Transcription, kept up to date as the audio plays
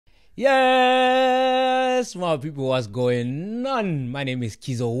Yes, my people, what's going on? My name is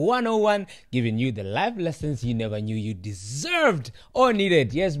Kizo 101, giving you the life lessons you never knew you deserved or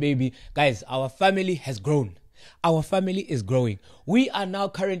needed. Yes, baby. Guys, our family has grown. Our family is growing. We are now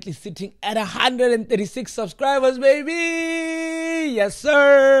currently sitting at 136 subscribers, baby. Yes,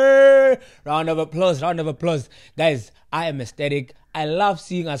 sir. Round of applause, round of applause. Guys, I am ecstatic. I love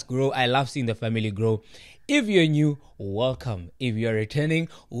seeing us grow. I love seeing the family grow. If you're new, welcome. If you're returning,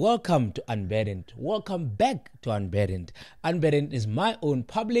 welcome to Unburdened. Welcome back to Unburdened. Unburdened is my own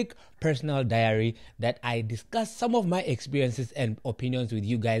public personal diary that I discuss some of my experiences and opinions with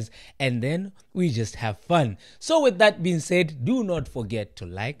you guys, and then we just have fun. So with that being said, do not forget to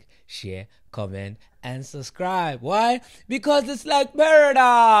like, share, comment, and subscribe. Why? Because it's like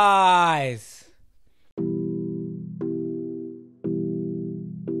paradise.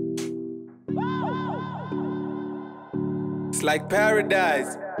 It's like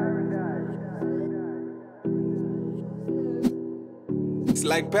paradise. It's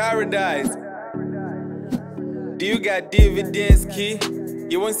like paradise. Do you got dividends, key?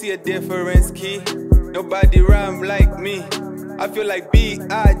 You won't see a difference, key. Nobody rhyme like me. I feel like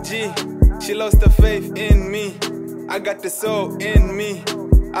B.I.G. She lost her faith in me. I got the soul in me.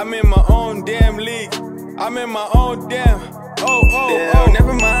 I'm in my own damn league. I'm in my own damn. Oh,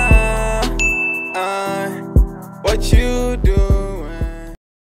 never mind. What you doing?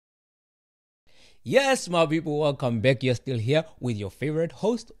 Yes, my people, welcome back. You're still here with your favorite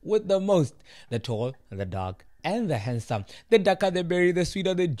host with the most, the tall, the dark, and the handsome. The darker the berry, the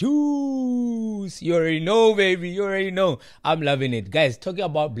sweeter the juice. You already know, baby. You already know. I'm loving it. Guys, talking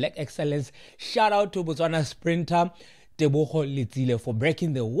about black excellence, shout out to Botswana sprinter Tebogo Letsile for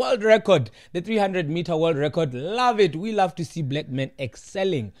breaking the world record, the 300-meter world record. Love it. We love to see black men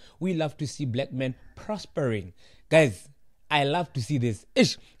excelling. We love to see black men prospering. Guys, I love to see this.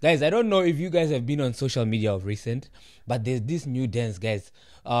 Guys, I don't know if you guys have been on social media of recent, but there's this new dance, guys,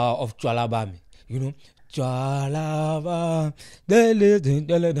 of Chwalabami. You know, Chwalaba.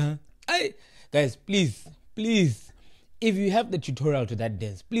 Guys, please, if you have the tutorial to that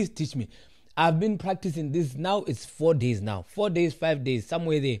dance, please teach me. I've been practicing this now. It's 4 days now. 4 days, 5 days,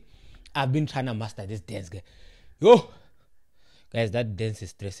 somewhere there. I've been trying to master this dance, guys. Yo, guys, that dance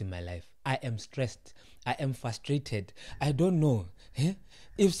is stressing my life. I am stressed. I am frustrated. I don't know.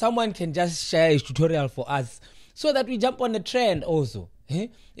 If someone can just share a tutorial for us so that we jump on the trend also.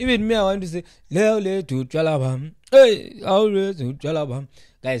 Even me, I want to say,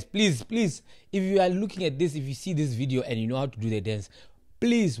 guys, please, if you are looking at this, if you see this video and you know how to do the dance,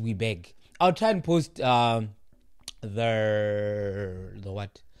 please, we beg. I'll try and post the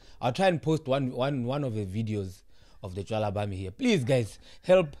what? I'll try and post one of the videos of the Chwalabami here. Please, guys,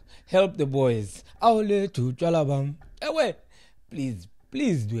 help the boys.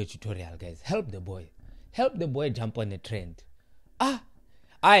 Please do a tutorial, guys. Help the boy jump on the trend. All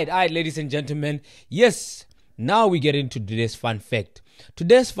right, ladies and gentlemen. Yes, now we get into today's fun fact.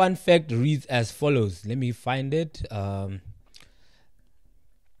 Today's fun fact reads as follows. Let me find it.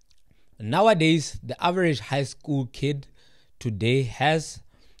 Nowadays, the average high school kid today has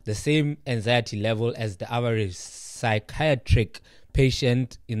the same anxiety level as the average psychiatric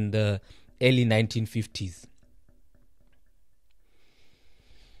patient in the early 1950s.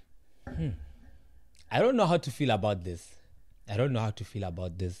 I don't know how to feel about this.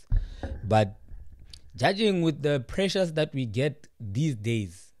 But judging with the pressures that we get these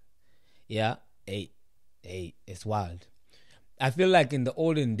days, it's wild. I feel like in the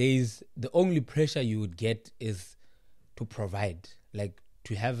olden days, the only pressure you would get is to provide, like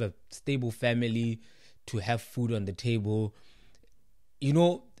to have a stable family, to have food on the table. You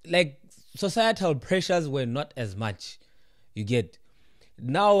know, like societal pressures were not as much. You get.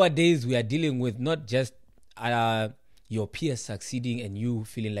 Nowadays, we are dealing with not just your peers succeeding and you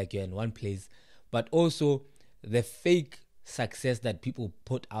feeling like you're in one place, but also the fake success that people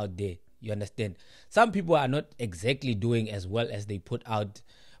put out there. You understand? Some people are not exactly doing as well as they put out,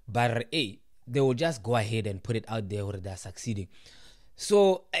 but they will just go ahead and put it out there where they're succeeding.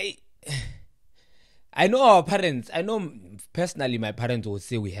 So I know our parents. I know personally, my parents will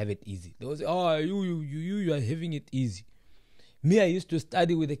say we have it easy. They will say, "Oh, you are having it easy." Me, I used to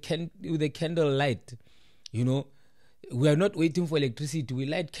study with a candle light. You know, we are not waiting for electricity. We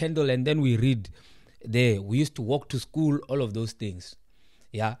light candle and then we read. There, we used to walk to school. All of those things.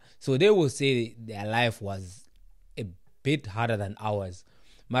 Yeah, so they will say their life was a bit harder than ours.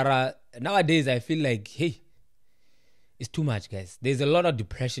 Mara, nowadays I feel like, hey, it's too much, guys. There's a lot of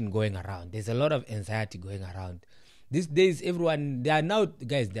depression going around. There's a lot of anxiety going around. These days, there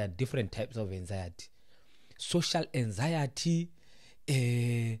are different types of anxiety. Social anxiety,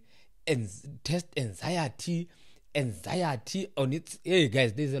 test anxiety on its. Hey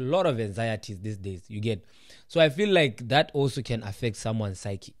guys, there's a lot of anxieties these days, you get. So I feel like that also can affect someone's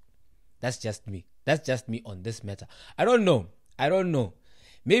psyche. That's just me on this matter. I don't know.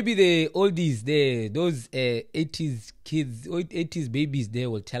 Maybe the oldies, those 80s kids, 80s babies, they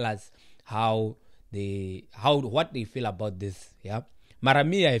will tell us what they feel about this. Yeah,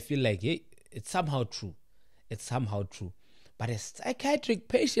 Marami, I feel like, hey, it's somehow true. But a psychiatric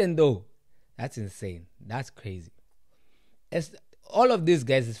patient, though, that's insane. That's crazy. All of this,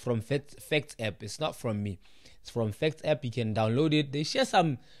 guys, is from Facts app. It's not from me. It's from Facts app. You can download it. They share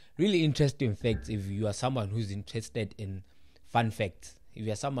some really interesting facts if you are someone who's interested in fun facts.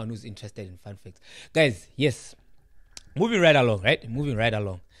 Guys, yes. Moving right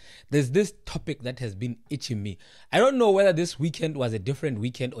along. There's this topic that has been itching me. I don't know whether this weekend was a different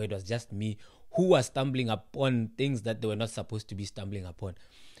weekend or it was just me who was stumbling upon things that they were not supposed to be stumbling upon.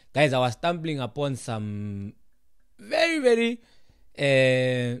 Guys, I was stumbling upon some very, very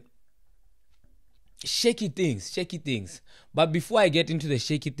shaky things. But before I get into the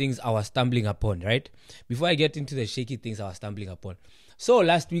shaky things I was stumbling upon, right? So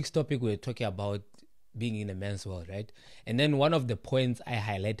last week's topic, we were talking about being in a man's world, right? And then one of the points I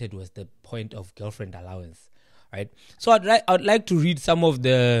highlighted was the point of girlfriend allowance, right? So I'd like to read some of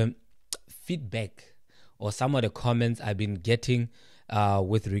the feedback or some of the comments I've been getting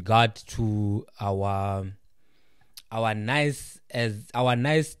with regard to our nice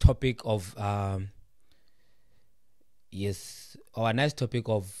topic of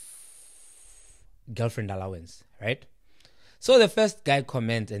girlfriend allowance, right? So the first guy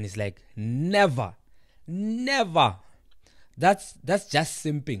comments and he's like, never. That's just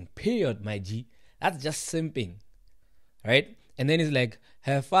simping. Period, my G. That's just simping, right? And then he's like,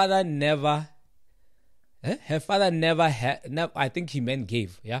 her father never I think he meant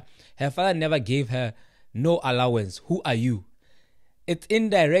gave, yeah? Her father never gave her no allowance. Who are you? It's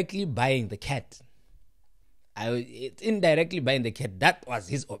indirectly buying the cat. That was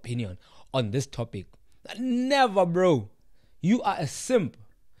his opinion on this topic. Never, bro. You are a simp.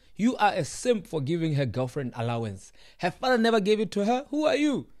 For giving her girlfriend allowance. Her father never gave it to her. Who are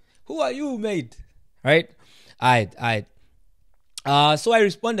you, mate? Right? Alright. So I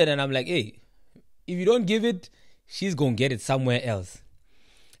responded and I'm like, hey, if you don't give it, she's gonna get it somewhere else.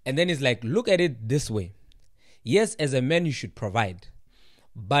 And then it's like, look at it this way. Yes, as a man, you should provide.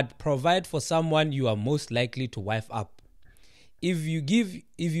 But provide for someone you are most likely to wife up. If you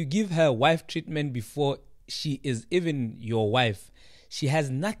give her wife treatment before she is even your wife, she has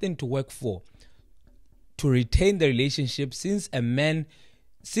nothing to work for to retain the relationship, since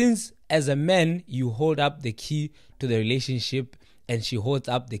as a man you hold up the key to the relationship and she holds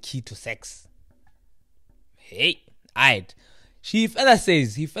up the key to sex. Hey, alright. He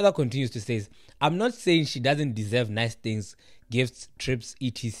further continues to say, I'm not saying she doesn't deserve nice things, gifts, trips,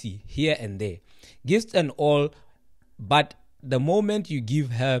 etc. here and there. Gifts and all, but the moment you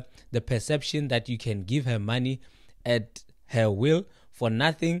give her the perception that you can give her money at her will for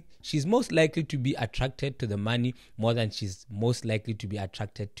nothing, she's most likely to be attracted to the money more than she's most likely to be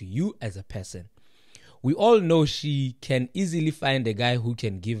attracted to you as a person. We all know she can easily find a guy who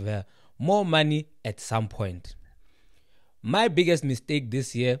can give her more money at some point. My biggest mistake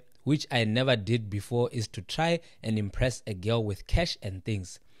this year, which I never did before, is to try and impress a girl with cash and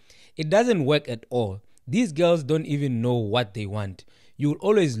things. It doesn't work at all. These girls don't even know what they want. You'll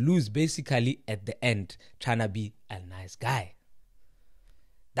always lose basically at the end, trying to be a nice guy.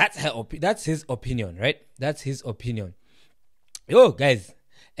 That's his opinion, right? That's his opinion. Yo, guys.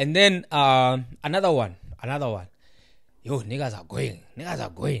 And then another one. Yo, niggas are going. Niggas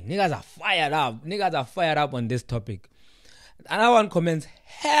are fired up on this topic. Another one comments,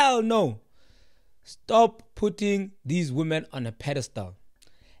 hell no. Stop putting these women on a pedestal.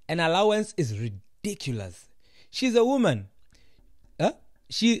 An allowance is ridiculous. She's a woman.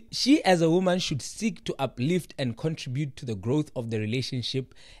 She as a woman should seek to uplift and contribute to the growth of the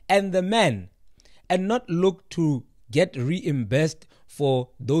relationship and the man, and not look to get reimbursed for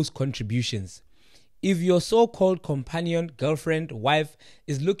those contributions. If your so-called companion, girlfriend, wife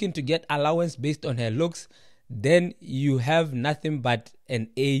is looking to get allowance based on her looks, then you have nothing but an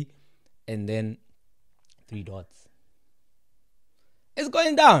A and then 3 dots. It's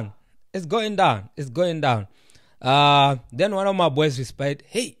going down. Then one of my boys replied,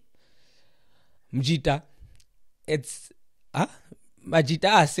 hey, Mjita, Majita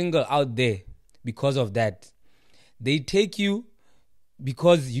are single out there because of that. They take you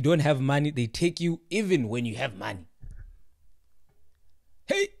because you don't have money. They take you even when you have money.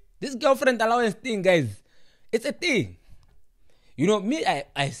 Hey, this girlfriend allowance thing, guys, it's a thing. You know, me,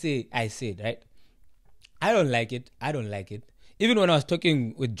 I said, right? I don't like it. I don't like it. Even when I was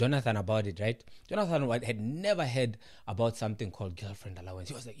talking with Jonathan about it, right? Jonathan had never heard about something called girlfriend allowance.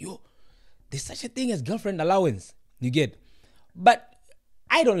 He was like, yo, there's such a thing as girlfriend allowance. You get? But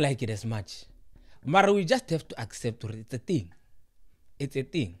I don't like it as much. Mara, we just have to accept it. It's a thing. It's a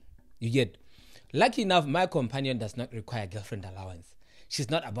thing. You get? Lucky enough, my companion does not require girlfriend allowance. She's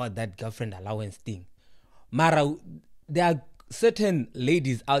not about that girlfriend allowance thing. Mara, there are certain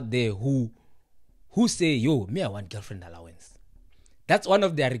ladies out there who say, yo, me, I want girlfriend allowance. That's one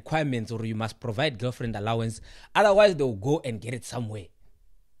of their requirements, or you must provide girlfriend allowance. Otherwise, they'll go and get it somewhere.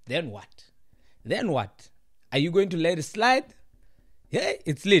 Then what? Then what? Are you going to let it slide? Yeah,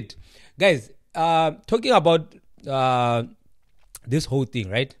 it's lit. Guys, talking about this whole thing,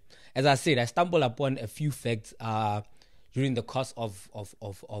 right? As I said, I stumbled upon a few facts during the course of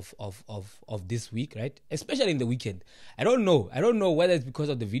this week, right? Especially in the weekend. I don't know whether it's because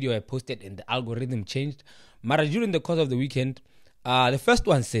of the video I posted and the algorithm changed. But during the course of the weekend, the first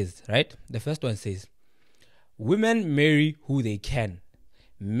one says, right? The first one says, women marry who they can.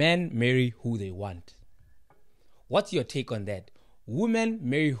 Men marry who they want. What's your take on that? Women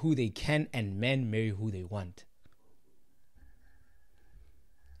marry who they can and men marry who they want.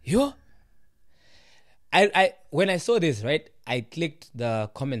 Yo? I when I saw this, right, I clicked the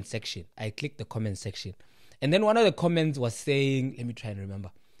comment section. And then one of the comments was saying, let me try and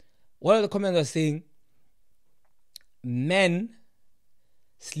remember. One of the comments was saying, men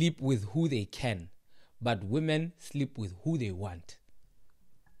sleep with who they can, but women sleep with who they want.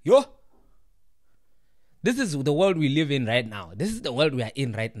 Yo! This is the world we live in right now. This is the world we are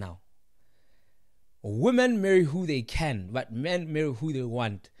in right now. Women marry who they can, but men marry who they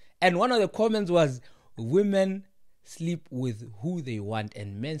want. And one of the comments was, women sleep with who they want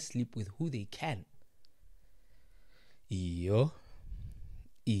and men sleep with who they can. Yo.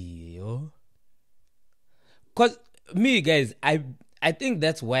 Because me, guys, I think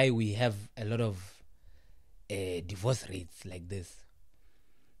that's why we have a lot of divorce rates like this.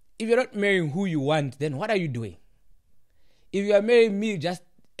 If you're not marrying who you want, then what are you doing? If you are marrying me just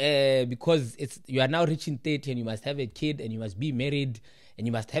because you are now reaching 30 and you must have a kid and you must be married and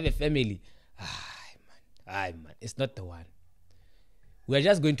you must have a family, man, it's not the one. We are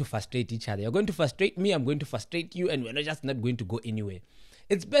just going to frustrate each other. You're going to frustrate me, I'm going to frustrate you, and we're just not going to go anywhere.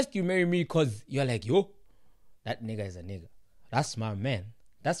 It's best you marry me because you're like, yo, that nigga is a nigga. That's my man.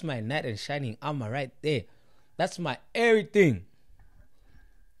 That's my knight in shining armor right there. That's my everything.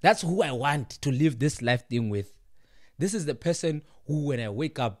 That's who I want to live this life thing with. This is the person who, when I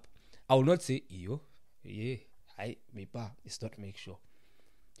wake up, I will not say, yo, yeah, it's not make sure.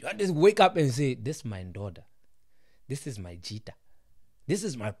 You want to wake up and say, this is my daughter. This is my Jita. This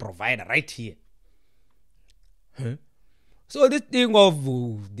is my provider right here. Huh? So this thing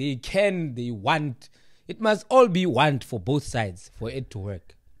of they can, they want, it must all be want for both sides for it to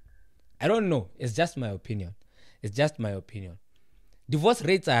work. I don't know. It's just my opinion. Divorce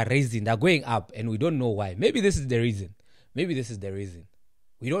rates are rising. They're going up and we don't know why. Maybe this is the reason.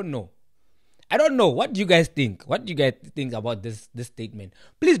 We don't know. I don't know. What do you guys think? What do you guys think about this statement?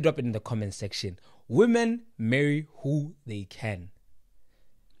 Please drop it in the comment section. Women marry who they can.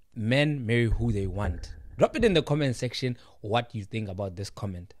 Men marry who they want. Drop it in the comment section what you think about this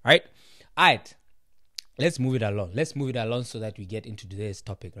comment. All right. Let's move it along so that we get into today's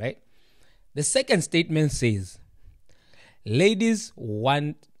topic, right? The second statement says, ladies,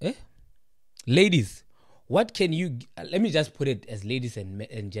 what can you, let me just put it as ladies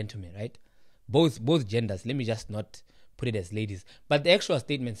and gentlemen, right? Both genders. Let me just not put it as ladies. But the actual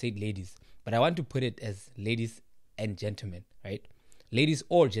statement said ladies. But I want to put it as ladies and gentlemen, right? Ladies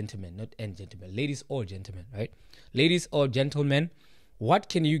or gentlemen, not and gentlemen. Ladies or gentlemen, right? Ladies or gentlemen, what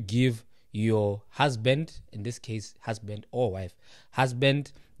can you give your husband, in this case, husband or wife,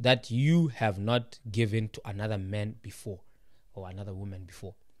 husband that you have not given to another man before or another woman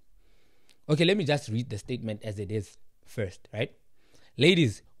before? Okay, let me just read the statement as it is first, right?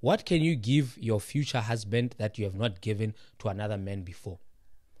 Ladies, what can you give your future husband that you have not given to another man before?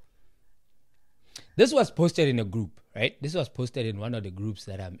 This was posted in a group, right? This was posted in one of the groups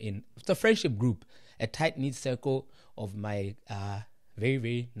that I'm in. It's a friendship group, a tight-knit circle of my very,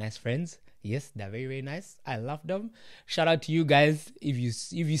 very nice friends. Yes, they're very, very nice. I love them. Shout out to you guys. If you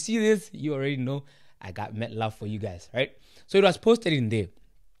see this, you already know I got mad love for you guys, right? So it was posted in there.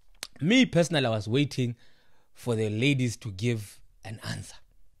 Me, personally, I was waiting for the ladies to give an answer,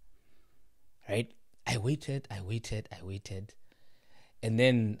 right? I waited. And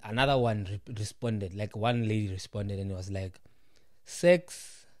then another one responded, like one lady responded and it was like,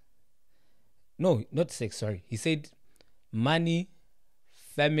 sex. No, not sex, sorry. He said, money,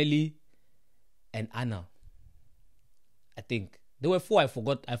 family, and honor. I think there were 4. I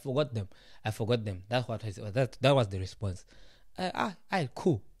forgot them. That's what I said. That was the response.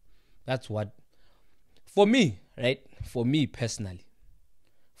 Cool. That's what. For me, right? For me personally.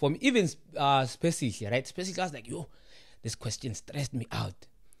 For me, even specifically, right? Specifically, I was like, yo, this question stressed me out.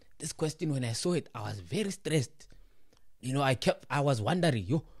 This question, when I saw it, I was very stressed. I was wondering,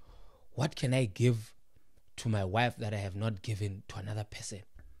 yo, what can I give to my wife that I have not given to another person?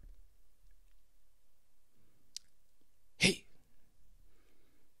 Hey,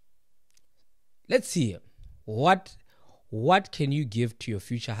 let's see. What can you give to your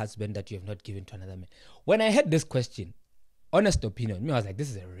future husband that you have not given to another man? When I heard this question, honest opinion, I was like, this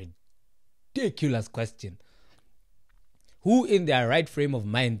is a ridiculous question. Who in their right frame of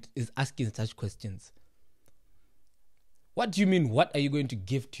mind is asking such questions? What do you mean? What are you going to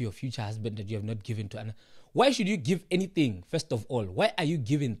give to your future husband that you have not given to another? Why should you give anything, first of all? Why are you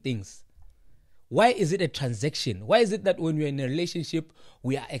giving things? Why is it a transaction? Why is it that when we're in a relationship,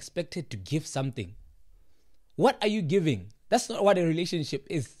 we are expected to give something? What are you giving? That's not what a relationship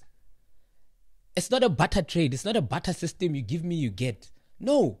is. It's not a barter trade. It's not a barter system. You give me, you get.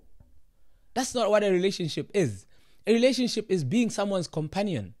 No. That's not what a relationship is. A relationship is being someone's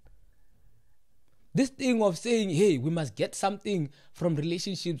companion. This thing of saying, hey, we must get something from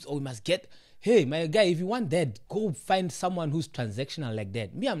relationships, or we must get, hey, my guy, if you want that, go find someone who's transactional like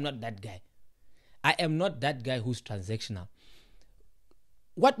that. Me, I'm not that guy. I am not that guy who's transactional.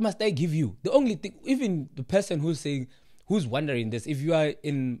 What must I give you? The only thing, even the person who's wondering this, if you are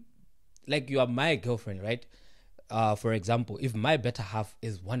you are my girlfriend, right? For example, if my better half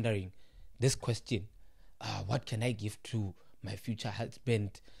is wondering this question, what can I give to my future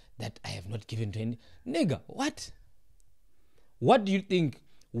husband that I have not given to any nigga? What? What do you think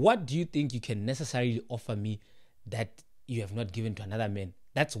you can necessarily offer me that you have not given to another man?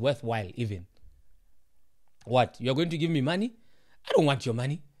 That's worthwhile even. What? You're going to give me money? I don't want your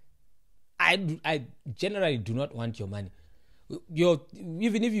money. I generally do not want your money.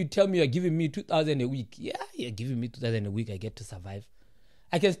 Even if you tell me you're giving me 2,000 a week, yeah, you're giving me 2,000 a week, I get to survive.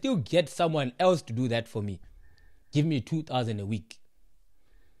 I can still get someone else to do that for me. Give me 2,000 a week.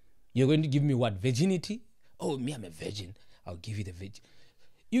 You're going to give me what? Virginity? Oh, me, I'm a virgin. I'll give you the virgin.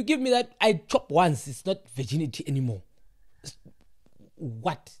 You give me that, I chop once. It's not virginity anymore.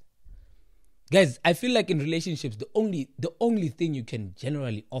 What? Guys, I feel like in relationships, the only thing you can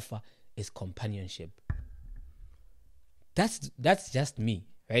generally offer is companionship. That's just me,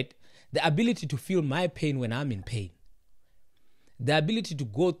 right? The ability to feel my pain when I'm in pain. The ability to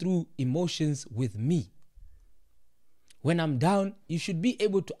go through emotions with me. When I'm down, you should be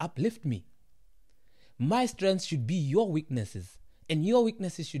able to uplift me. My strengths should be your weaknesses, and your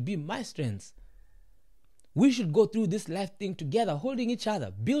weaknesses should be my strengths. We should go through this life thing together, holding each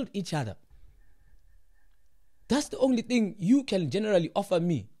other, build each other. That's the only thing you can generally offer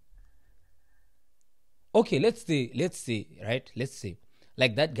me. Okay, let's say,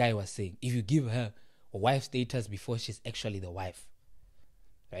 like that guy was saying, if you give her a wife status before she's actually the wife,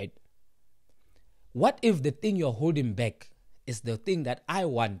 right? What if the thing you're holding back is the thing that I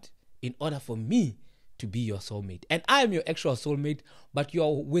want in order for me to be your soulmate? And I'm your actual soulmate, but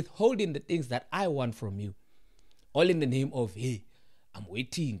you're withholding the things that I want from you. All in the name of, hey, I'm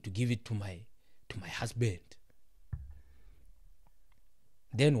waiting to give it to my husband.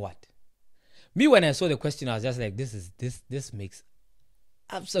 Then what? Me, when I saw the question, I was just like, this makes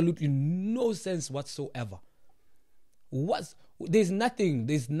absolutely no sense whatsoever. There's nothing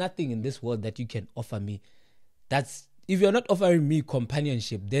in this world that you can offer me. If you're not offering me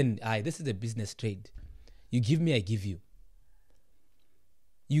companionship, then this is a business trade. You give me, I give you.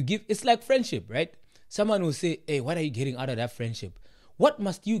 It's like friendship, right? Someone will say, hey, what are you getting out of that friendship? What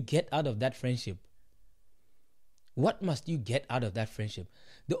must you get out of that friendship? What must you get out of that friendship?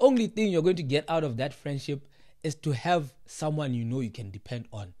 The only thing you're going to get out of that friendship is to have someone you know you can depend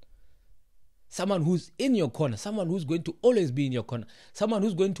on. Someone who's in your corner. Someone who's going to always be in your corner. Someone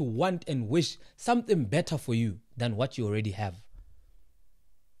who's going to want and wish something better for you than what you already have.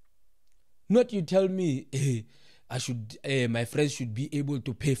 Not you tell me, hey, my friends should be able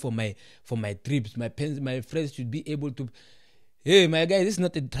to pay for my trips. My friends should be able to. Hey, my guy, this is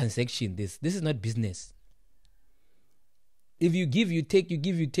not a transaction. This is not business. If you give, you take. You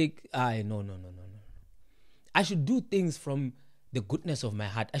give, you take. No. I should do things from the goodness of my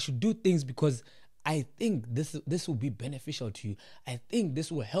heart. I should do things because I think this will be beneficial to you. I think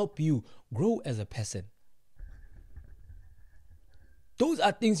this will help you grow as a person. Those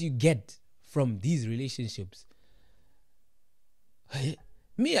are things you get from these relationships.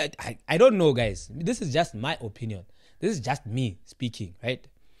 Me, I don't know, guys. This is just my opinion. This is just me speaking, right?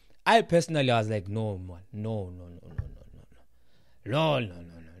 I personally, I was like, no, man, no.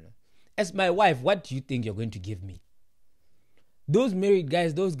 As my wife, what do you think you're going to give me? Those married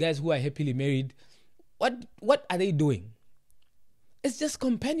guys, those guys who are happily married, what are they doing? It's just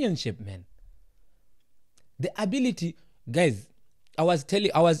companionship, man. The ability, guys. I was telling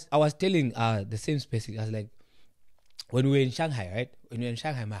the same space. I was like, when we were in Shanghai, right? When we were in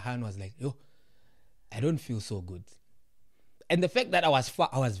Shanghai, my hand was like, yo, I don't feel so good. And the fact that I was far,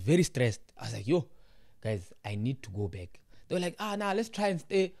 I was very stressed. I was like, yo, guys, I need to go back. They were like, nah, let's try and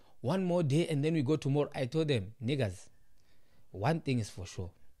stay one more day and then we go tomorrow. I told them, niggas, one thing is for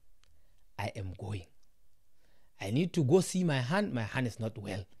sure. I am going. I need to go see my hand. My hand is not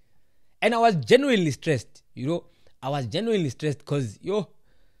well. And I was genuinely stressed, I was genuinely stressed because,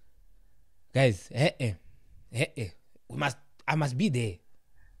 guys, I must be there.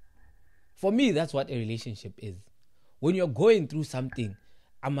 For me, that's what a relationship is. When you're going through something,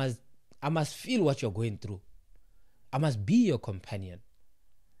 I must feel what you're going through. I must be your companion.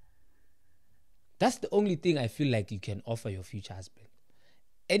 That's the only thing I feel like you can offer your future husband.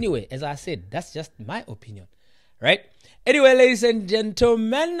 Anyway, as I said, that's just my opinion, right? Anyway, ladies and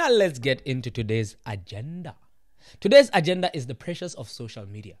gentlemen, now let's get into today's agenda. Today's agenda is the pressures of social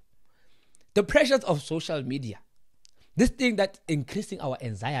media. The pressures of social media. This thing that's increasing our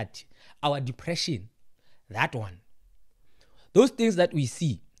anxiety, our depression, that one. Those things that we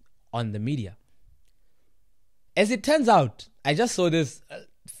see on the media. As it turns out, I just saw this a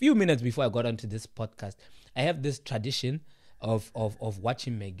few minutes before I got onto this podcast. I have this tradition of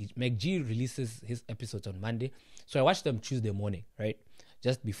watching Meg G releases his episodes on Monday. So I watch them Tuesday morning, right?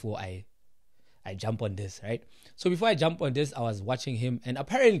 Just before I jump on this, right? So before I jump on this, I was watching him, and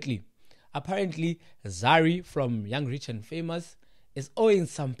apparently Zari from Young, Rich and Famous is owing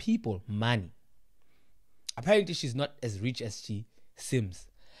some people money. Apparently she's not as rich as she seems.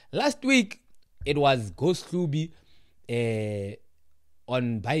 Last week, it was Ghost Hlubi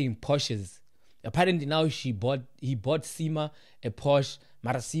on buying Porsches. Apparently now he bought Sima a Porsche.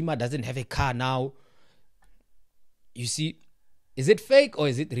 Mara Sima doesn't have a car now. You see, is it fake or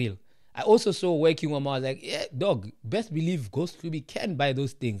is it real? I also saw Working Mama. I was like, yeah, dog, best believe Ghost Hlubi can buy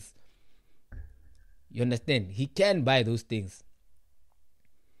those things. You understand? He can buy those things.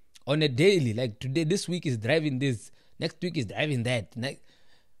 On a daily, like today, this week is driving this. Next week is driving that.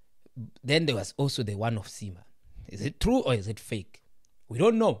 Then there was also the one of Sima. Is it true or is it fake? We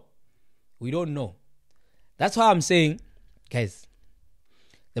don't know. That's why I'm saying, guys,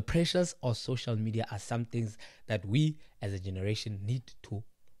 the pressures of social media are some things that we as a generation need to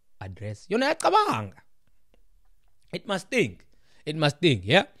address. It must think,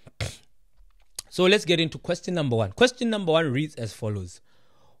 yeah? So let's get into question number one. Question number one reads as follows.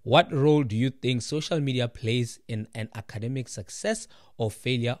 What role do you think social media plays in an academic success or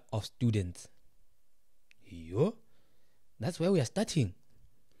failure of students? That's where we are starting.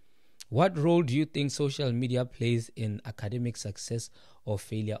 What role do you think social media plays in academic success or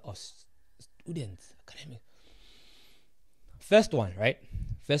failure of students? First one, right?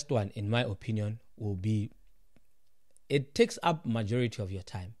 First one, in my opinion, will be it takes up majority of your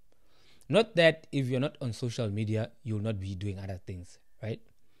time. Not that if you're not on social media, you'll not be doing other things, right?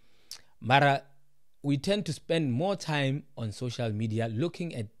 But we tend to spend more time on social media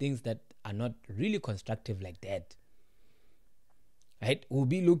looking at things that are not really constructive like that. Right? We'll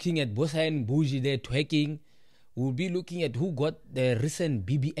be looking at Bosa and Bougie there twerking. We'll be looking at who got the recent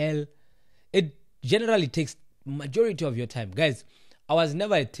BBL. It generally takes majority of your time. Guys, I was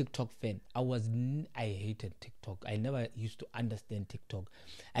never a TikTok fan. I hated TikTok. I never used to understand TikTok.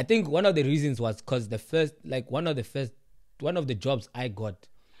 I think one of the reasons was because one of the jobs I got,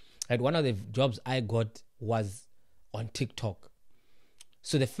 was on TikTok.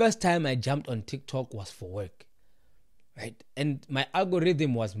 So the first time I jumped on TikTok was for work, right? And my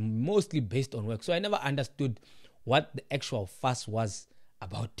algorithm was mostly based on work. So I never understood what the actual fuss was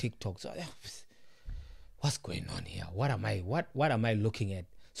about TikTok. So what's going on here? What am I looking at?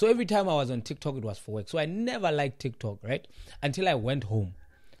 So every time I was on TikTok, it was for work. So I never liked TikTok, right? Until I went home.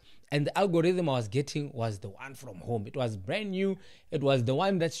 And the algorithm I was getting was the one from home. It was brand new. It was the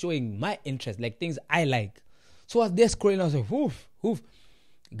one that's showing my interest, like things I like. So I was there scrolling. I was like, woof.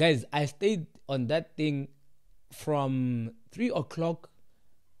 Guys, I stayed on that thing from 3 o'clock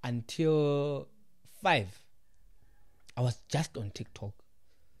until 5. I was just on TikTok.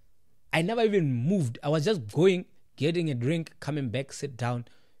 I never even moved. I was just going, getting a drink, coming back, sit down.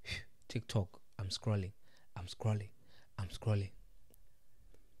 TikTok. I'm scrolling.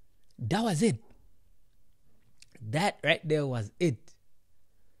 That was it. That right there was it.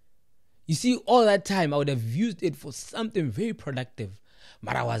 You see, all that time I would have used it for something very productive,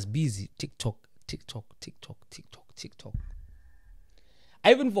 but I was busy. TikTok.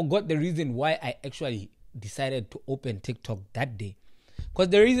 I even forgot the reason why I actually decided to open TikTok that day. Because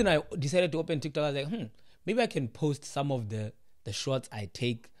the reason I decided to open TikTok, I was like, maybe I can post some of the shots I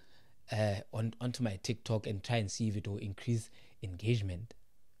take onto my TikTok and try and see if it will increase engagement.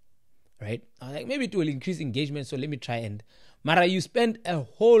 Right? I was like, maybe it will increase engagement, so let me try. And Mara, you spend a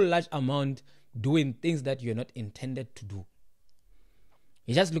whole large amount doing things that you're not intended to do.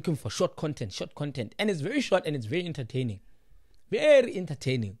 You're just looking for short content. And it's very short and it's very entertaining. Very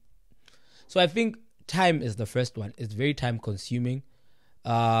entertaining. So I think time is the first one. It's very time consuming.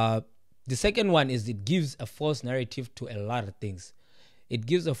 The second one is it gives a false narrative to a lot of things. It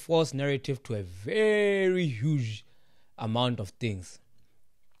gives a false narrative to a very huge amount of things.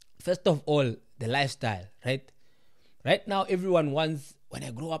 First of all, the lifestyle, right? Right now, everyone wants, when I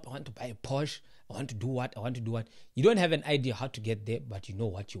grow up, I want to buy a Porsche. I want to do what? You don't have an idea how to get there, but you know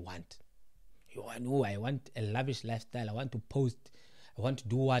what you want. You want, I want a lavish lifestyle. I want to post. I want to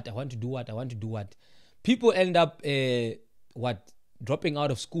do what? People end up, dropping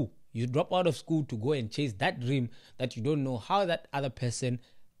out of school. You drop out of school to go and chase that dream that you don't know how that other person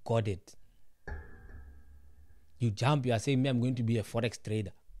got it. You jump, you are saying, I'm going to be a Forex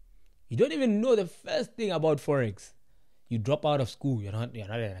trader. You don't even know the first thing about Forex. You drop out of school. You're not in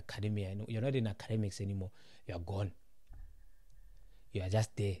academia. You're not in academics anymore. You're gone. You are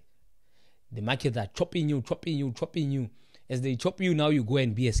just there. The markets are chopping you. As they chop you, now you go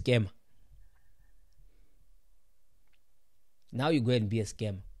and be a scammer.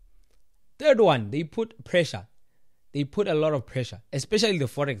 Third one, they put pressure. They put a lot of pressure, especially the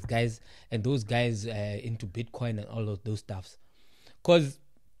Forex guys and those guys into Bitcoin and all of those stuffs. Because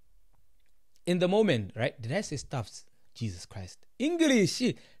in the moment, right? Did I say stuffs? Jesus Christ. English,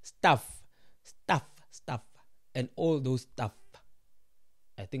 stuff, and all those stuff.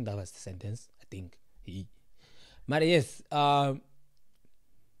 I think that was the sentence. But yes,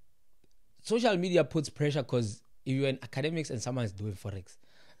 social media puts pressure because if you're in academics and someone is doing Forex,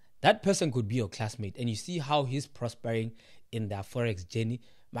 that person could be your classmate and you see how he's prospering in their Forex journey.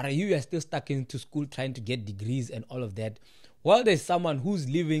 But you are still stuck into school trying to get degrees and all of that. While there's someone who's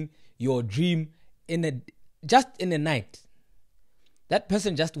living your dream just in a night. That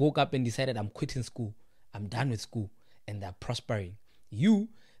person just woke up and decided, I'm quitting school. I'm done with school. And they're prospering. You,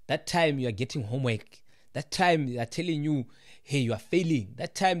 that time you are getting homework. That time they are telling you, hey, you are failing.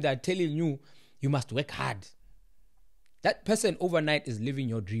 That time they are telling you, you must work hard. That person overnight is living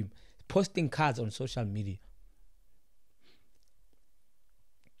your dream. Posting cards on social media.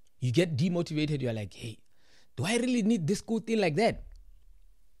 You get demotivated. You're like, hey, do I really need this cool thing like that?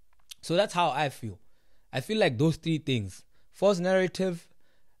 So that's how I feel. I feel like those three things. False narrative,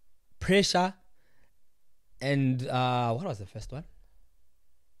 pressure, and what was the first one?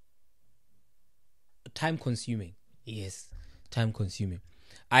 Time consuming. Yes, time consuming.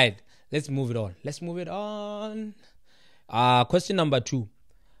 All right, let's move it on. Question number 2.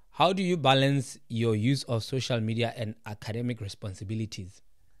 How do you balance your use of social media and academic responsibilities?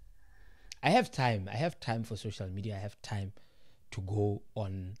 I have time for social media. I have time to go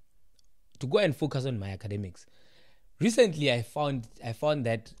and focus on my academics. Recently, I found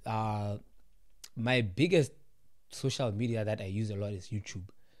that my biggest social media that I use a lot is YouTube.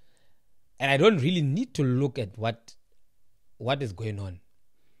 And I don't really need to look at what is going on.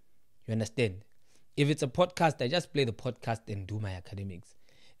 You understand? If it's a podcast, I just play the podcast and do my academics.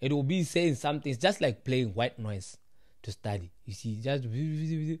 It will be saying something. It's just like playing white noise to study. You see, just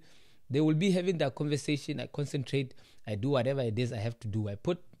they will be having that conversation. I concentrate. I do whatever it is I have to do.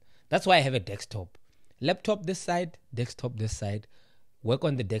 That's why I have a desktop. Laptop this side, desktop this side. Work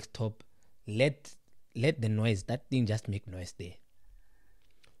on the desktop. Let the noise, that thing just make noise there.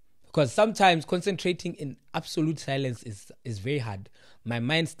 Because sometimes concentrating in absolute silence is very hard. My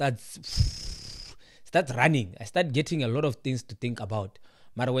mind starts running. I start getting a lot of things to think about.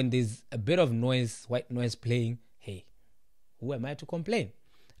 But when there's a bit of noise, white noise playing, hey, who am I to complain?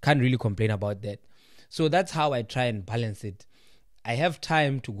 Can't really complain about that. So that's how I try and balance it. I have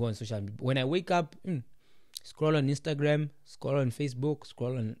time to go on social media. When I wake up, scroll on Instagram, scroll on Facebook,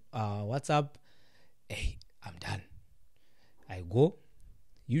 scroll on WhatsApp. Hey, I'm done. I go,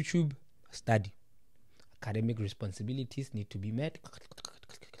 YouTube, study. Academic responsibilities need to be met.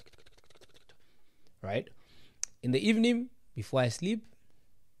 Right? In the evening, before I sleep,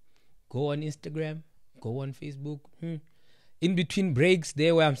 go on Instagram, go on Facebook. In between breaks,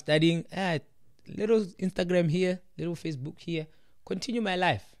 there where I'm studying, little Instagram here, little Facebook here. Continue my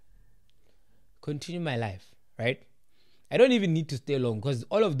life, right? I don't even need to stay long because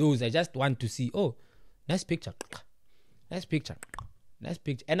all of those I just want to see. Oh, nice picture, nice picture, nice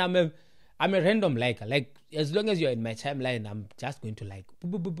picture. And I'm a random liker. Like as long as you're in my timeline, I'm just going to like.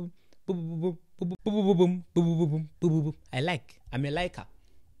 I like. I'm a liker.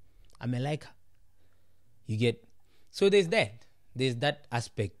 I'm a liker. You get. So there's that. There's that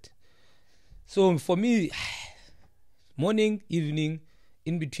aspect. So for me, morning, evening,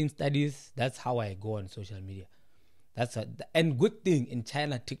 in between studies, that's how I go on social media. And good thing in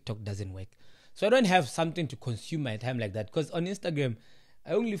China, TikTok doesn't work. So I don't have something to consume my time like that. Because on Instagram,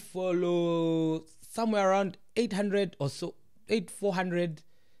 I only follow somewhere around 800 or so, 400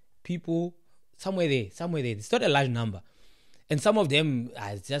 people, somewhere there. It's not a large number. And some of them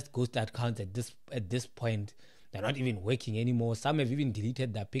are just ghost accounts at this point. They're not even working anymore. Some have even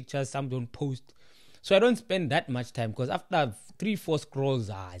deleted their pictures. Some don't post. So I don't spend that much time because after 3-4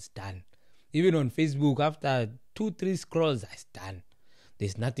 scrolls, it's done. Even on Facebook, after 2-3 scrolls, it's done.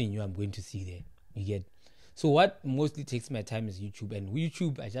 There's nothing new I'm going to see there. You get. So what mostly takes my time is YouTube. And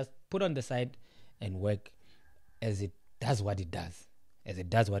YouTube, I just put on the side and work as it does what it does.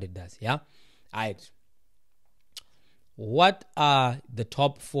 Yeah? All right. What are the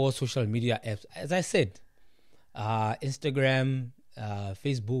top 4 social media apps? As I said, Instagram,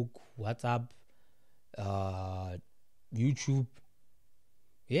 Facebook, WhatsApp, YouTube.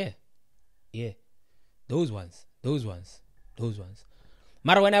 Yeah. Those ones.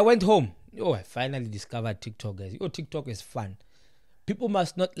 But when I went home, I finally discovered TikTok, guys. TikTok is fun. People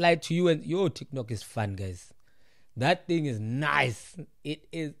must not lie to you, and TikTok is fun, guys. That thing is nice. It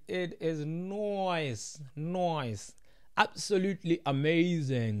is nice. Absolutely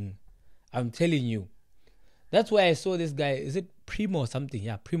amazing. I'm telling you. That's why I saw this guy. Is it Primo something?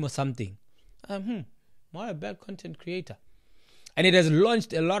 Yeah, Primo something. Not a bad content creator. And it has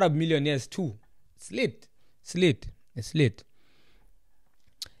launched a lot of millionaires too. It's lit.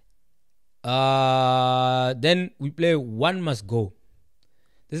 Then we play One Must Go.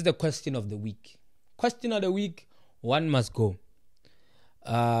 This is the question of the week. One must go.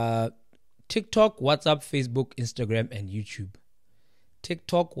 TikTok, WhatsApp, Facebook, Instagram, and YouTube.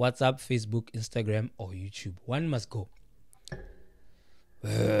 TikTok, WhatsApp, Facebook, Instagram, or YouTube. One must go.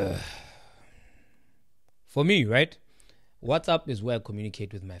 For me, right? WhatsApp is where I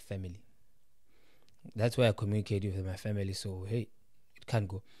communicate with my family. That's where I communicate with my family. So, hey, it can't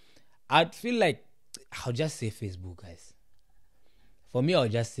go. I'd feel like I'll just say Facebook, guys. For me, I'll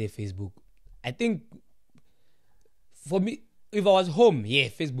just say Facebook. I think for me, if I was home,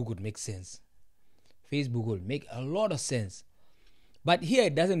 Facebook would make sense. Facebook would make a lot of sense. But here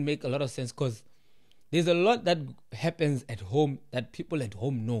it doesn't make a lot of sense because there's a lot that happens at home that people at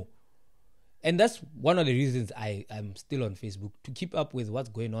home know. And that's one of the reasons I'm still on Facebook, to keep up with what's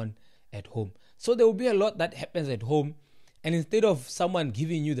going on at home. So there will be a lot that happens at home. And instead of someone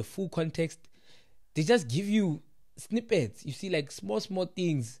giving you the full context, they just give you snippets. You see, like small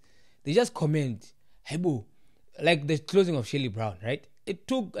things. They just comment, hey boo, like the closing of Shelley Brown, right? It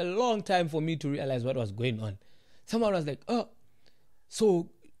took a long time for me to realize what was going on. Someone was like, so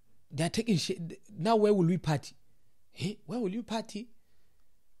they're taking shit. Now where will we party? Hey, where will you party?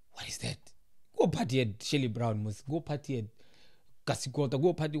 What is that? Go party at Shelley Brown, must go party at Kasikota,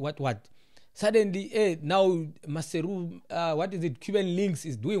 go party what? Suddenly, now Maseru, what is it? Cuban Links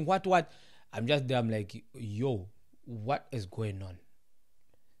is doing what? I'm just there, I'm like, yo, what is going on?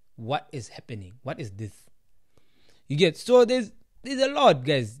 What is happening? What is this? You get, so there's a lot,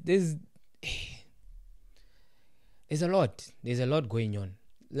 guys. There's a lot going on.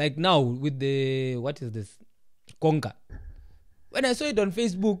 Like now with the, what is this? Konka. When I saw it on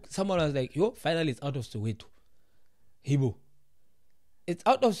Facebook, someone was like, yo, finally it's out of Soweto. Hibo. It's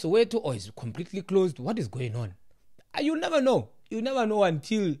out of Soweto or it's completely closed. What is going on? You'll never know. You'll never know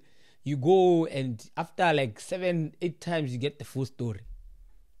until you go, and after like 7-8 times, you get the full story.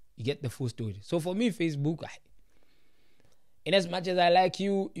 So for me, Facebook, in as much as I like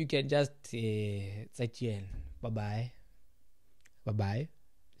you, you can just say, bye-bye.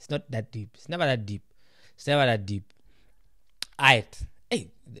 It's not that deep. It's never that deep. Alright.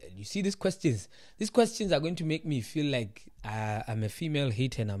 Hey, you see these questions? These questions are going to make me feel like I'm a female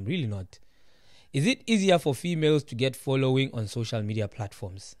hater, and I'm really not. Is it easier for females to get following on social media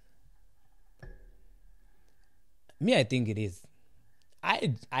platforms? Me, I think it is.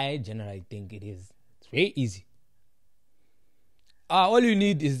 I generally think it is. It's very easy. All you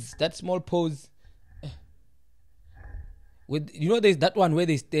need is that small pose. With, there's that one where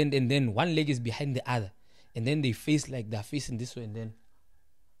they stand and then one leg is behind the other, and then they face like they're facing this way, and then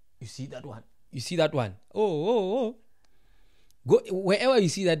you see that one. Oh. Go wherever you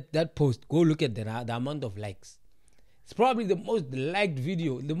see that post, go look at the amount of likes. It's probably the most liked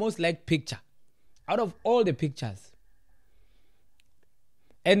video, the most liked picture out of all the pictures.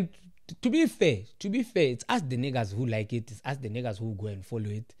 And to be fair, it's us the niggas who like it. It's us the niggas who go and follow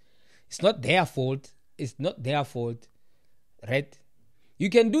it. It's not their fault. It's not their fault, right? You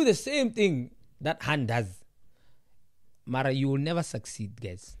can do the same thing that Han does. Mara, you will never succeed,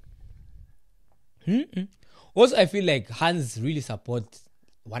 guys. Also, I feel like Hans really support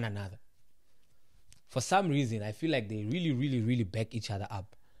one another. For some reason, I feel like they really, really, really back each other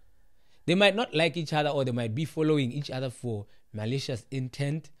up. They might not like each other, or they might be following each other for malicious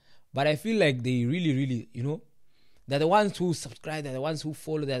intent, but I feel like they really, really, they're the ones who subscribe, they're the ones who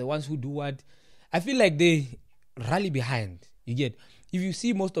follow, they're the ones who do what. I feel like they rally behind. You get? If you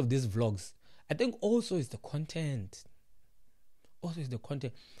see most of these vlogs, I think also it's the content.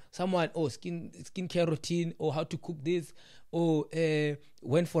 Someone, skincare routine, or how to cook this, or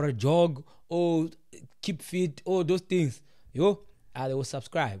went for a jog, or keep fit, or those things. They will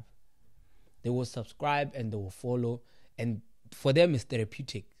subscribe. They will subscribe and they will follow. And for them, it's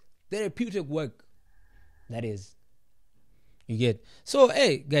therapeutic. Therapeutic work. That is. You get? So,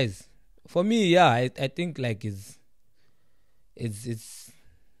 hey, guys, for me, I think like it's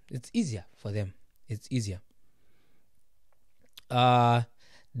easier for them. It's easier.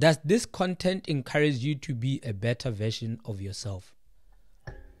 Does this content encourage you to be a better version of yourself?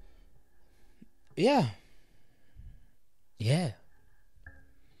 Yeah.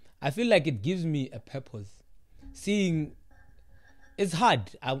 I feel like it gives me a purpose. Seeing, it's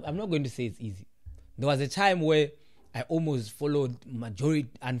hard. I'm not going to say it's easy. There was a time where I almost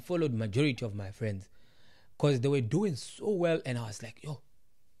unfollowed majority of my friends because they were doing so well, and I was like,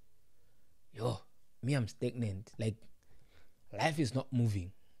 me, I'm stagnant. Like, life is not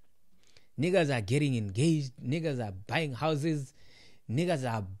moving. Niggas are getting engaged. Niggas are buying houses. Niggas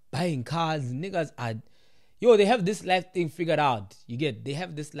are buying cars. Niggas are... they have this life thing figured out. You get? They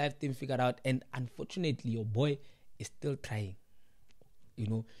have this life thing figured out. And unfortunately, your boy is still trying.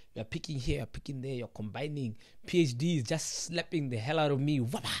 You're picking here, you're picking there, you're combining. PhD is just slapping the hell out of me.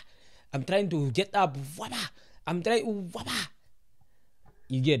 I'm trying to get up. I'm trying...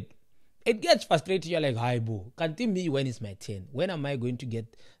 You get? It gets frustrating. You're like, hi, boo. Can't tell me when it's my turn. When am I going to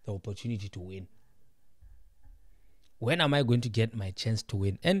get the opportunity to win? When am I going to get my chance to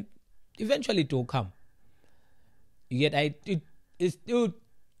win? And eventually it will come. You get? It's still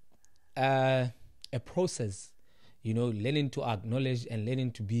a process. Learning to acknowledge and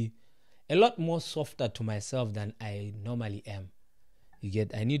learning to be a lot more softer to myself than I normally am. You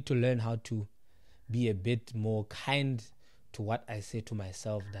get? I need to learn how to be a bit more kind to what I say to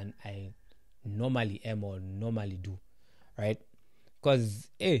myself than I normally am or normally do, right? Because,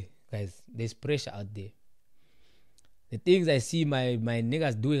 guys, there's pressure out there. The things I see my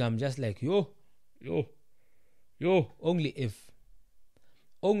niggas doing, I'm just like, only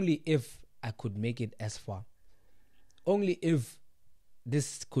if I could make it as far. Only if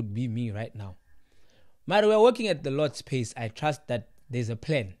this could be me right now. But we're working at the Lord's pace. I trust that there's a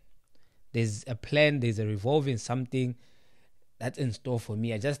plan. There's a revolving something that's in store for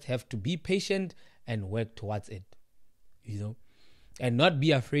me. I just have to be patient and work towards it, and not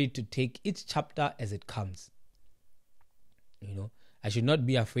be afraid to take each chapter as it comes. I should not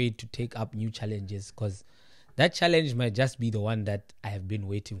be afraid to take up new challenges, because that challenge might just be the one that I have been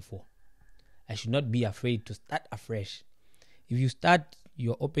waiting for. I should not be afraid to start afresh. If you start,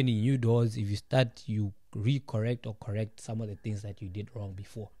 you're opening new doors. If you start, you recorrect or correct some of the things that you did wrong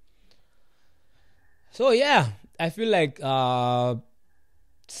before. So I feel like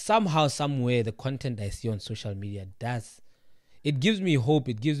somehow, somewhere, the content I see on social media it gives me hope,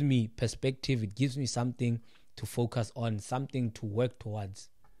 it gives me perspective, it gives me something to focus on, something to work towards.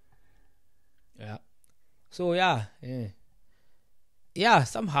 Yeah. So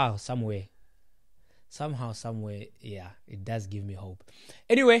somehow, somewhere, it does give me hope.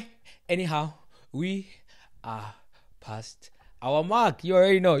 Anyhow, we are past our mark. You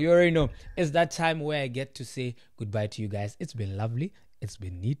already know. It's that time where I get to say goodbye to you guys. It's been lovely. It's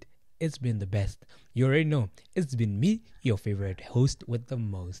been neat. It's been the best. You already know. It's been me, your favorite host with the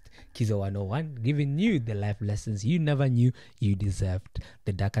most, Kizo 101, giving you the life lessons you never knew you deserved.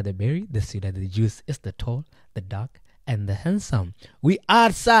 The darker the berry, the sweeter the juice. It's the tall, the dark, and the handsome. We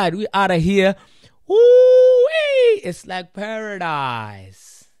outside. We out of here. Woo! It's like paradise.